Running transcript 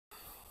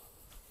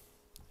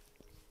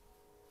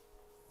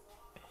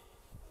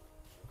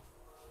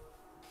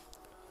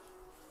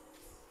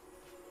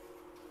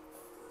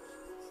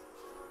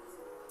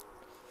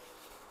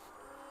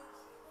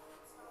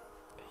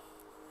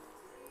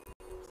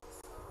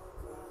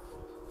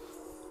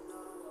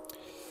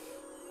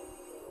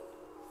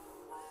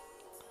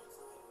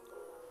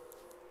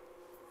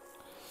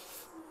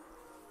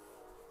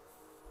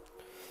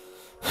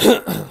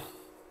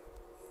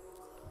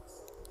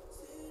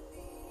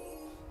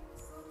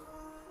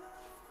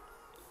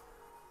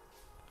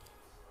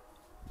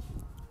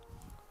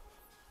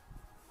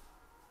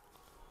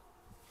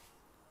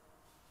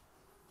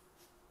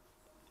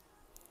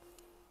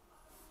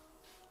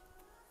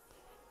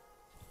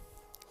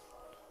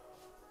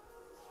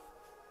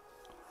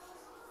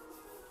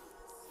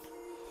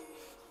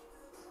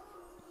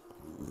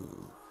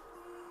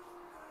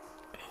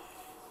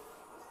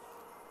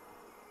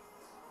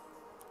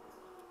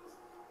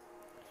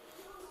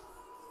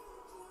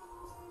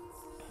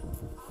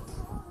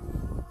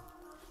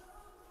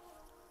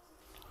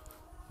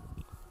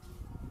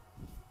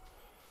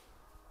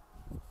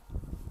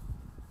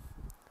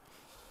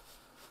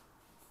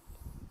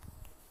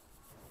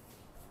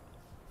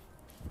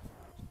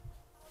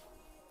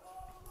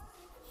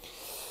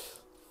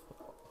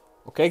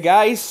Okay,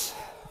 guys.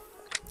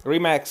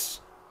 Remax.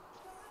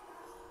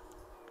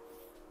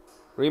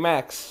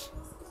 Remax.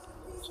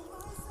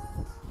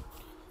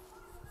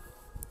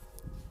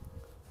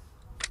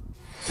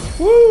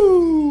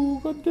 Woo!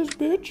 Got this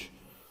bitch.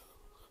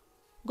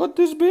 Got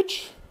this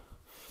bitch.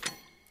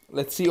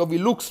 Let's see how he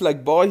looks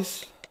like,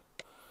 boys.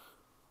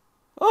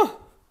 Oh,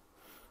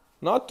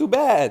 not too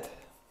bad.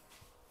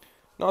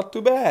 Not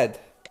too bad.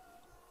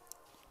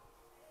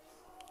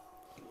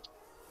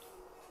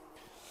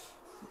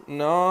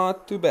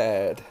 Not too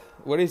bad.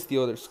 What is the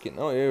other skin?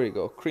 Oh, here we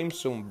go.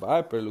 Crimson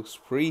Viper looks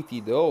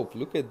pretty dope.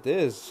 Look at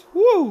this.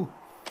 Woo!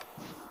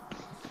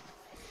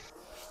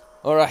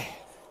 Alright.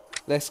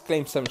 Let's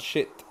claim some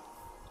shit.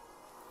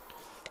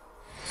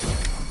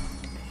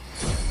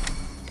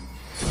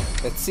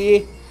 Let's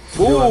see.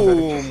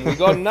 Boom! We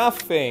got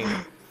nothing.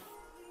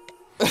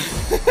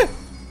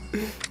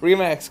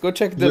 Remax, go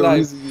check the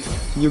live.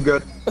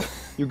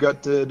 You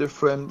got the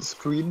different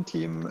screen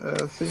team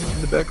thing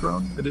in the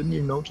background. I didn't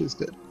even notice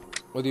that.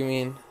 What do you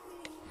mean?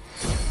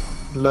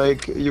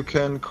 Like you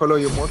can color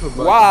your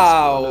motorbike.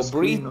 Wow,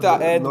 Brita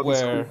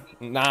Edware.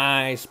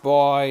 Nice,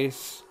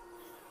 boys.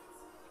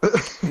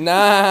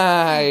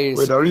 Nice.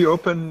 Wait, are you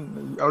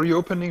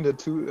opening the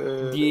two?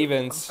 The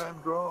events.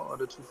 One-time draw or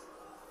the two?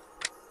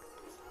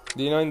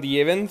 Do you know in the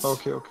events?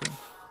 Okay, okay.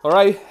 All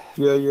right.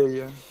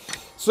 Yeah.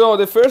 So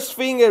the first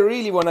thing I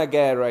really wanna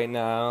get right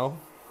now,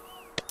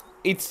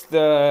 it's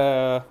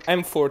the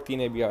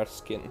M14 ABR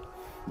skin.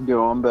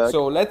 Go on back.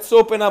 So let's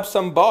open up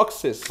some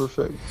boxes.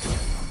 Perfect.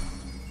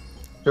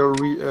 You're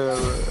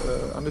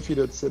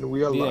undefeated in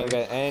real life.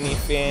 Didn't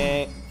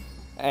get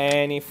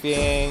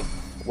anything.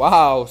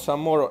 Wow, some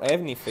more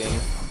anything.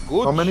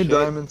 Good. How many shit.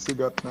 diamonds you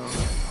got now?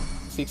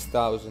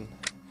 6,000.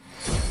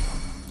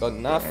 Got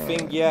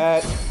nothing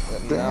yet.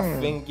 Got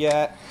nothing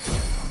yet.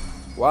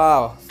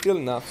 Wow, still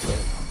nothing.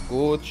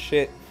 Good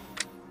shit.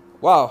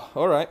 Wow,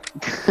 alright.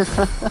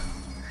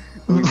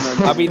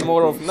 A bit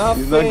more of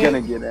nothing. He's not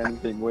gonna get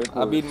anything. Wait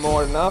for a bit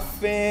more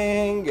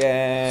nothing.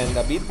 And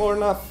a bit more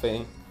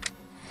nothing.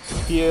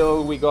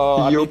 Till we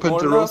go you a bit opened more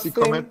the Rosy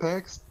nothing. Comet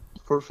packs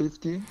for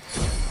 50.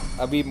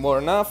 A bit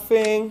more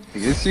nothing. I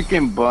guess you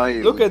can buy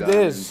it. Look with at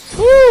this. diamonds.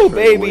 Woo,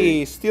 Straight baby.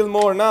 away. Still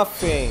more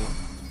nothing.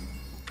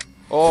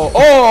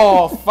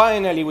 Oh,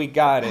 finally we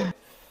got it.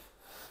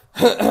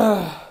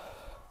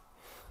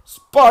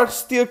 Spark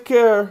still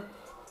care.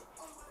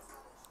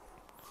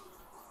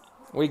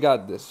 We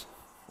got this.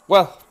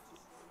 Well,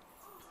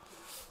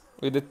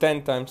 with the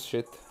 10 times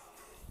shit.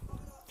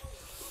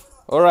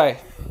 Alright.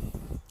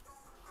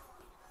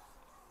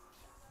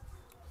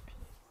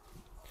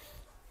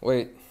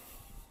 Wait.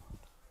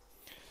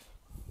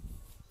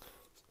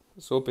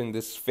 Let's open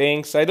this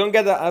Sphinx. I don't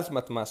get the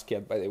Hazmat mask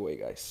yet, by the way,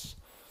 guys.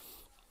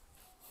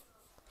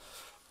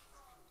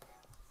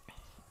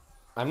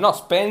 I'm not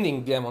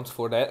spending diamonds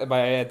for that, but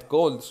I had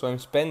gold, so I'm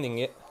spending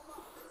it.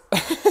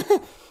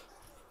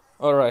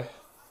 Alright.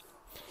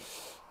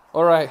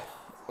 Alright,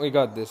 we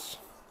got this.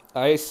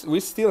 We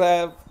still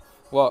have...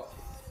 what?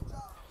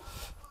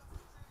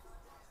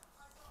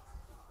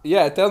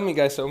 Yeah, tell me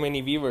guys how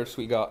many viewers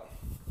we got.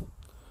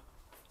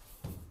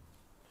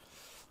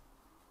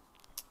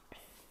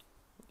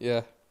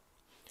 Yeah.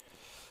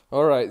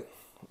 Alright.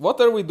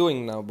 What are we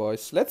doing now,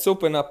 boys? Let's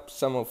open up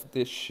some of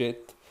this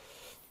shit.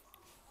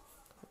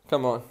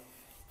 Come on.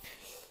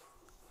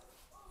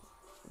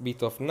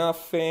 Bit of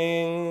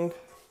nothing.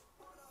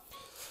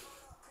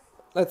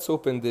 Let's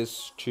open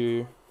this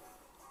too.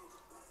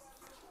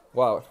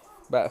 Wow.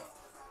 Bad.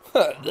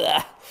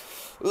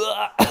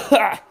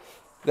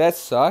 That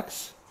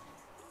sucks.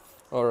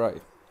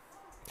 Alright.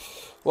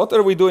 What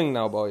are we doing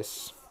now,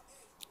 boys?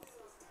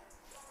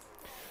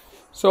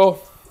 So,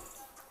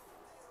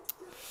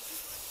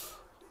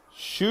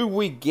 should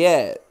we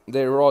get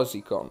the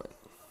Rosy Comet?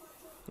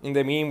 In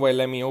the meanwhile,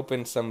 let me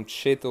open some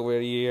shit over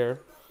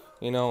here,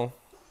 you know.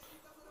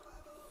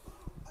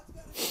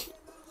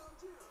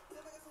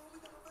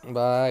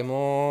 Buy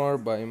more,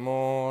 buy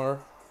more.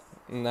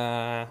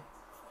 Nah.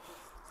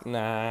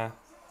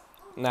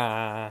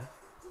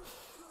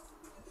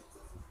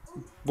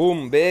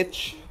 Boom,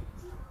 bitch.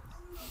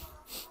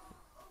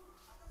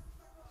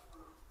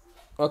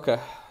 Okay.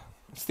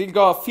 Still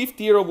got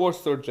 50 Euro War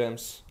Store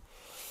gems.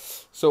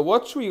 So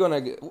what we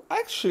gonna get?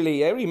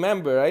 Actually, I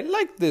remember I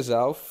like this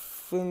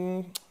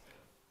outfit.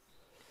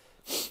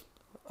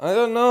 I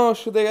don't know.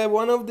 Should I get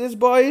one of these,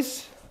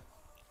 boys?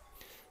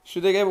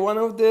 Should I get one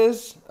of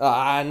these?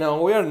 Ah,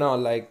 no, we're not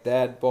like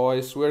that,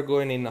 boys. We're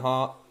going in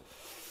hot.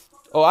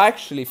 Oh,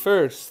 actually,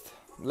 first,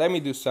 let me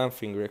do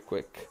something real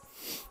quick.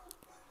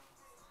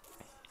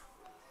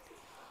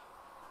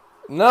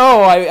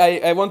 No,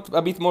 I want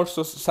a bit more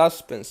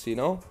suspense, you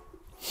know?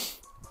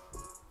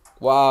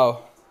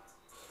 Wow.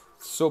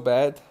 So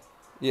bad.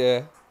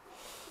 Yeah.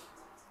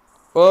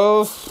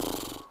 Oh,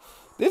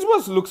 this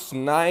one looks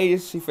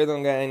nice if I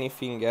don't get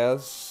anything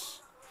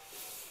else.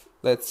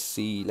 Let's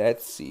see.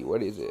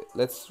 What is it?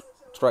 Let's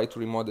try to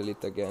remodel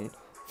it again.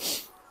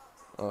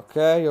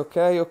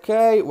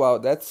 Okay. Wow,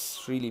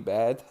 that's really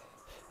bad.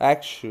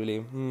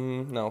 Actually,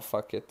 no,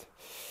 fuck it.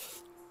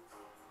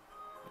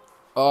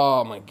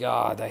 Oh my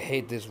god, I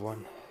hate this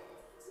one.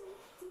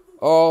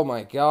 Oh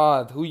my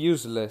god, who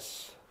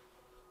useless.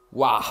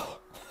 Wow.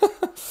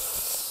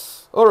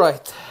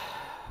 Alright.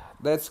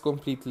 That's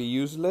completely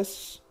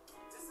useless.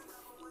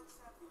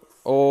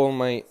 Oh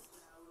my...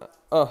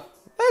 Oh,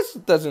 this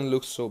doesn't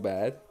look so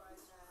bad.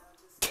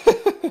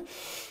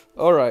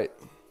 Alright.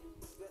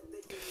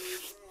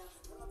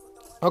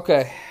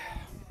 Okay.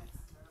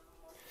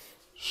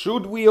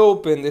 Should we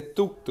open the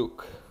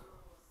tuk-tuk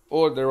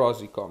or the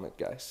Rosy comic,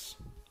 guys?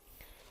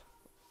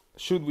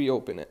 Should we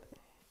open it?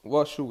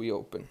 What should we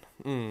open?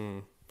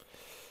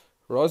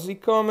 Rosy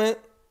comic.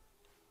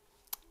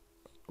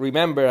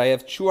 Remember, I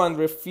have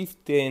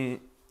 215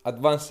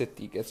 advanced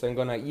tickets I'm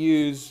gonna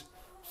use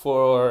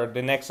for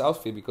the next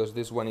outfit because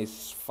this one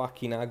is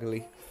fucking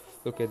ugly.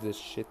 Look at this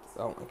shit.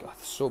 Oh my god,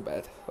 so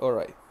bad.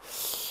 Alright.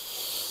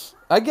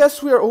 I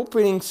guess we are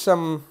opening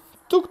some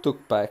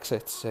tuk-tuk packs,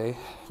 I'd say.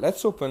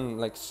 Let's open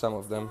like some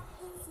of them.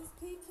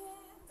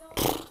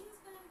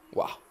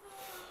 Wow.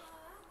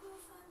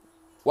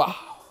 Wow.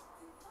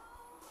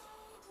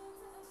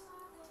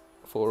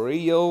 For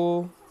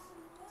real.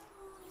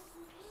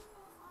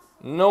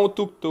 No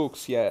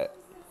tuk-tuks yet.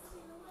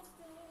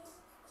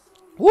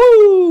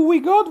 Woo! We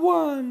got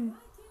one!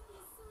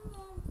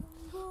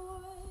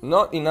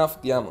 Not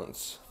enough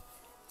diamonds.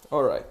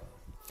 Alright.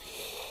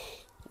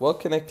 What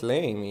can I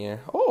claim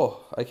here?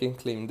 Oh, I can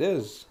claim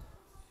this.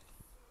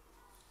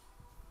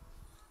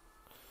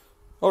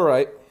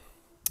 Alright.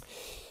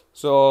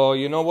 So,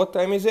 you know what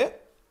time is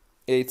it?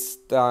 It's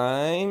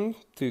time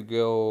to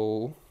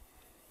go...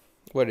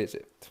 Where is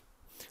it?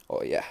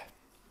 Oh, yeah.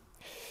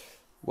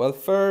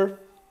 Welfare.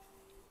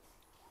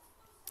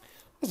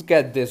 Let's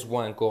get this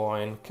one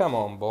going. Come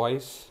on,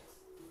 boys.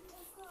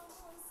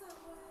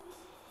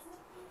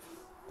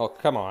 Oh,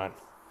 come on.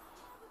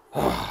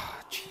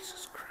 Ah,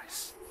 Jesus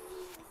Christ.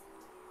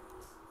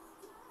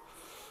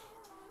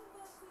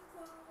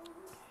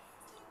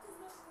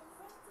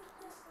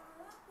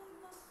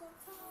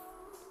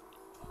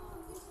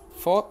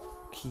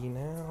 Fucking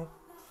hell.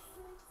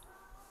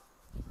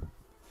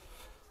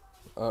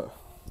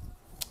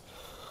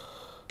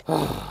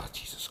 Ah,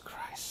 Jesus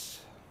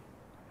Christ.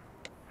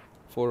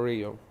 For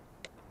real.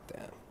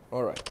 Damn.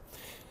 Alright.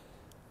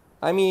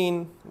 I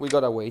mean, we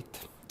gotta wait.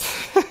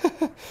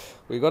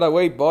 We gotta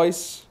wait,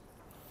 boys.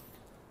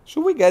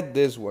 Should we get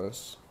these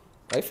ones?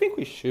 I think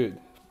we should.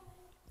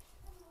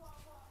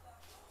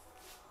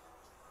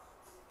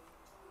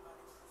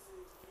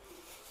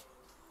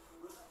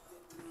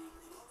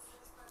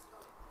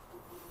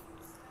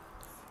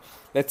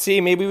 Let's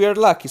see, maybe we are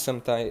lucky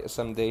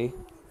someday.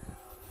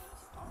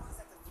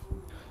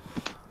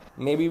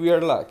 Maybe we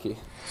are lucky.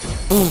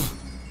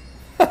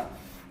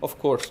 Of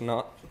course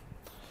not.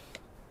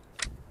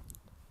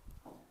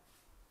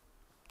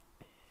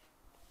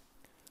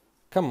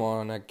 Come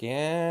on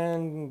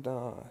again.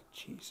 Oh,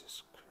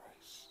 Jesus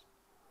Christ.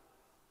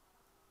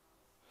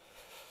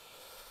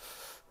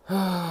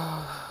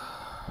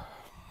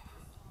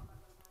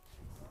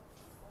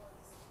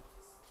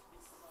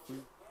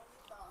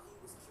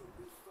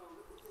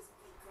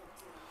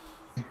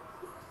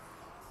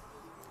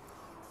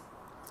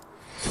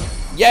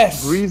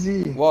 Yes!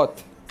 Breezy,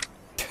 What?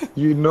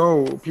 you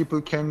know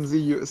people can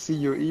see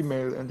your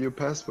email and your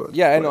password.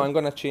 Yeah, I know, I'm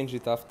gonna change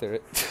it after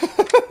it.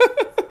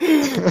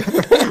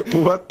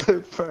 What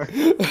the fuck?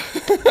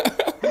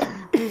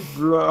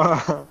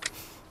 Bruh.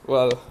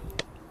 Well,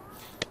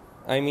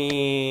 I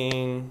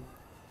mean...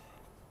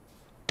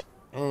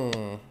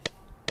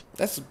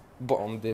 Let's bomb this.